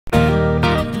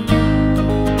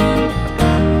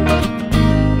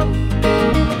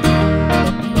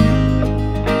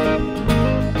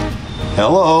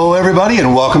Hello everybody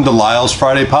and welcome to Lyle's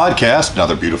Friday Podcast.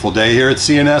 Another beautiful day here at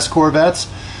C4 Corvettes.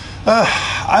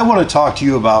 I want to talk to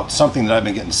you about something that I've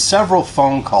been getting several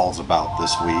phone calls about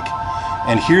this week.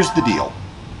 And here's the deal.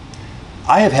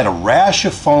 I have had a rash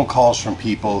of phone calls from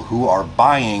people who are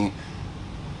buying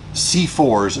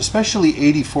C4s, especially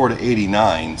 84 to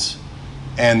 89s,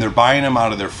 and they're buying them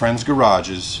out of their friends'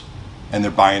 garages and they're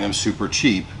buying them super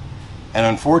cheap. And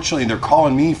unfortunately they're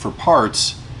calling me for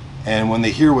parts, and when they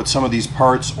hear what some of these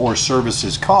parts or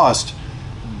services cost,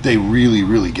 they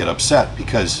really get upset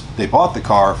because they bought the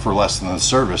car for less than the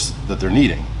service that they're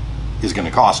needing is going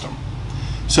to cost them.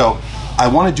 So I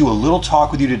want to do a little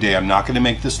talk with you today. I'm not going to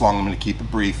make this long. I'm going to keep it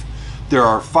brief. There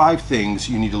are 5 things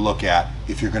you need to look at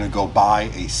if you're going to go buy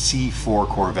a C4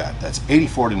 Corvette. That's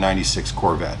 84 to 96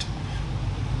 Corvette.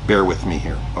 Bear with me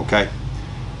here, okay?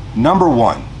 Number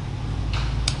 1,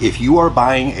 if you are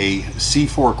buying a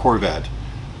C4 Corvette,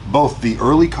 both the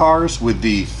early cars with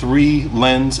the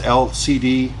 3-lens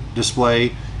LCD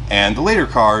display and the later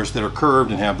cars that are curved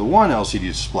and have the 1 LCD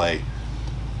display,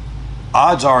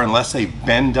 odds are, unless they've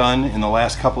been done in the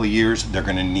last couple of years, they're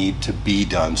going to need to be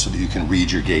done so that you can read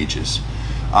your gauges.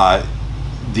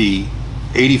 The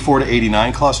 84 to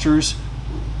 89 clusters,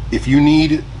 if you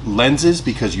need lenses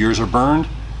because yours are burned,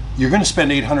 you're going to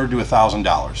spend $800 to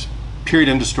 $1,000. Period,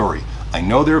 end of story. I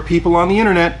know there are people on the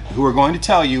internet who are going to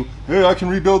tell you, hey, I can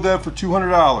rebuild that for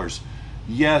 $200.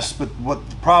 Yes, but what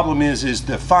the problem is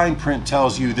the fine print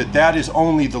tells you that that is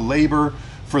only the labor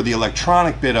for the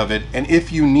electronic bit of it, and if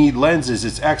you need lenses,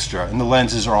 it's extra, and the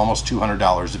lenses are almost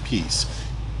 $200 a piece.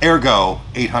 Ergo,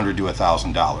 $800 to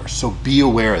 $1,000. So be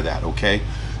aware of that, okay?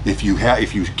 If you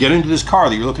get into this car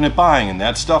that you're looking at buying and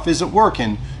that stuff isn't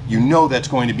working, you know that's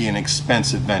going to be an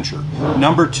expensive venture.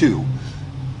 Number 2,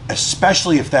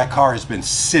 especially if that car has been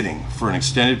sitting for an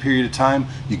extended period of time,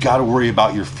 you got to worry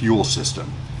about your fuel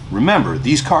system. Remember,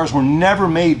 these cars were never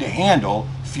made to handle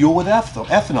fuel with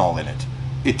ethanol in it.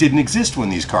 It didn't exist when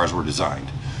these cars were designed.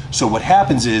 So what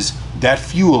happens is that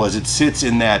fuel, as it sits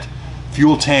in that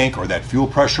fuel tank or that fuel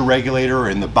pressure regulator or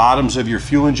in the bottoms of your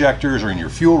fuel injectors or in your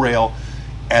fuel rail,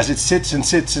 as it sits and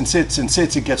sits and sits and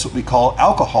sits, it gets what we call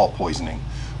alcohol poisoning,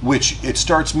 which it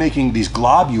starts making these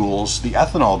globules, the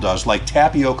ethanol does, like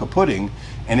tapioca pudding,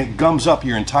 and it gums up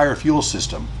your entire fuel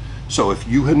system. So if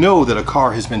you know that a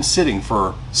car has been sitting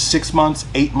for 6 months,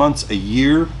 8 months, a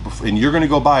year, and you're going to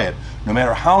go buy it, no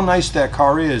matter how nice that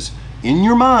car is, in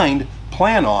your mind,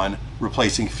 plan on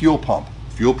replacing fuel pump,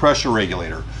 fuel pressure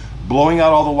regulator, blowing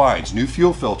out all the lines, new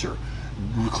fuel filter,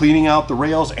 cleaning out the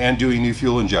rails, and doing new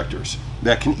fuel injectors.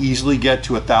 That can easily get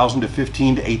to $1,000 to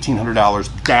 $1,500 to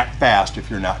 $1,800 that fast if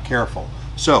you're not careful.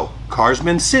 So, car's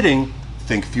been sitting,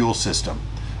 think fuel system.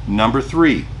 Number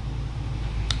 3,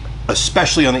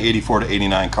 especially on the 84 to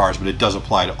 89 cars, but it does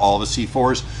apply to all the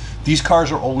C4s. These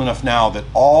cars are old enough now that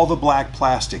all the black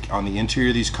plastic on the interior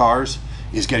of these cars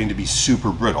is getting to be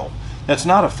super brittle. That's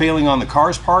not a failing on the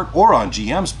car's part or on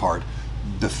GM's part.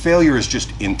 The failure is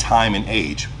just in time and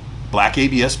age. Black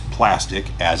ABS plastic,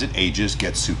 as it ages,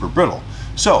 gets super brittle.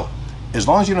 So, as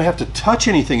long as you don't have to touch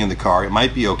anything in the car, it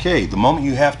might be okay. The moment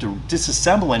you have to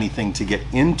disassemble anything to get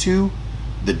into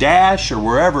the dash or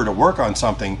wherever to work on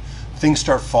something, things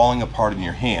start falling apart in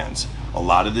your hands. A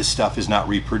lot of this stuff is not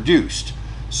reproduced.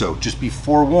 So just be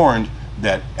forewarned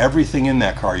that everything in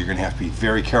that car, you're going to have to be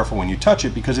very careful when you touch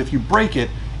it, because if you break it,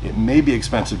 it may be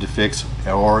expensive to fix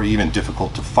or even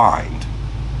difficult to find.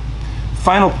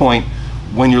 Final point,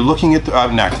 when you're looking at the,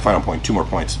 not the final point, 2 more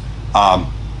points.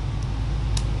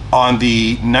 On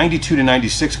the 92 to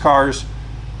 96 cars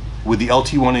with the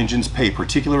LT1 engines, pay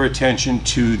particular attention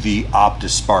to the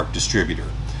OptiSpark distributor.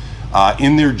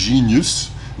 In their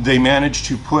genius, they managed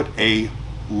to put a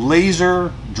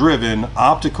laser-driven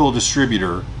optical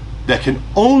distributor that can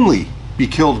only be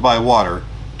killed by water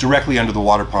directly under the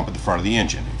water pump at the front of the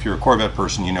engine. If you're a Corvette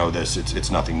person, you know this.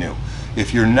 It's nothing new.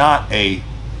 If you're not a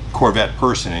Corvette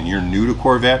person and you're new to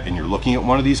Corvette and you're looking at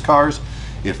one of these cars,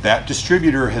 if that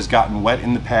distributor has gotten wet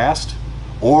in the past,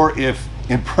 or if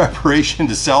in preparation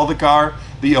to sell the car,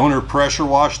 the owner pressure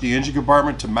washed the engine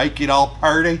compartment to make it all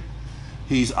party,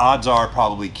 he's odds are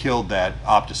probably killed that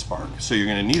OptiSpark. So you're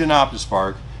going to need an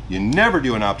OptiSpark. You never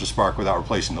do an OptiSpark without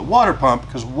replacing the water pump,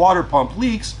 because water pump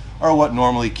leaks are what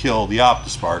normally kill the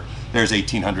OptiSpark. There's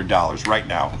 $1,800 right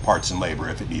now in parts and labor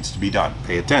if it needs to be done.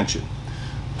 Pay attention.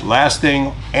 Last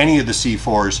thing, any of the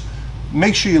C4s,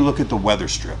 make sure you look at the weather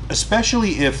strip,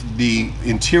 especially if the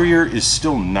interior is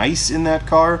still nice in that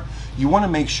car. You want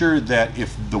to make sure that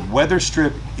if the weather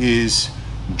strip is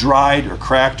dried or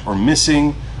cracked or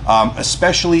missing,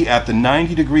 especially at the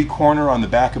 90-degree corner on the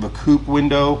back of a coupe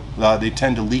window, they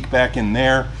tend to leak back in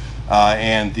there.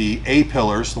 and the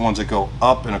A-pillars, the ones that go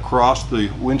up and across the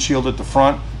windshield at the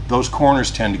front, those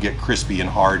corners tend to get crispy and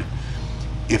hard.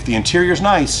 If the interior's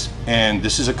nice, and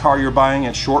this is a car you're buying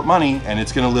at short money and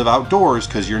it's going to live outdoors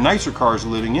because your nicer cars are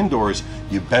living indoors,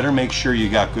 you better make sure you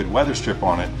got good weather strip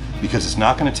on it, because it's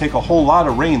not going to take a whole lot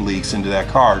of rain leaks into that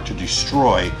car to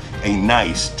destroy a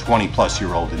nice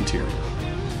 20-plus-year-old interior.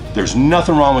 There's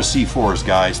nothing wrong with C4s,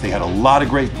 guys. They had a lot of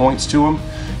great points to them.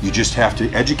 You just have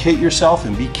to educate yourself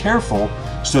and be careful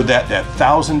so that that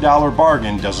 $1,000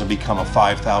 bargain doesn't become a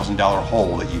 $5,000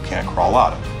 hole that you can't crawl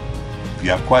out of. If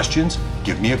you have questions,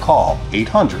 give me a call,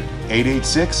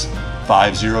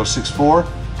 800-886-5064.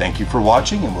 Thank you for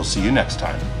watching, and we'll see you next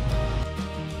time.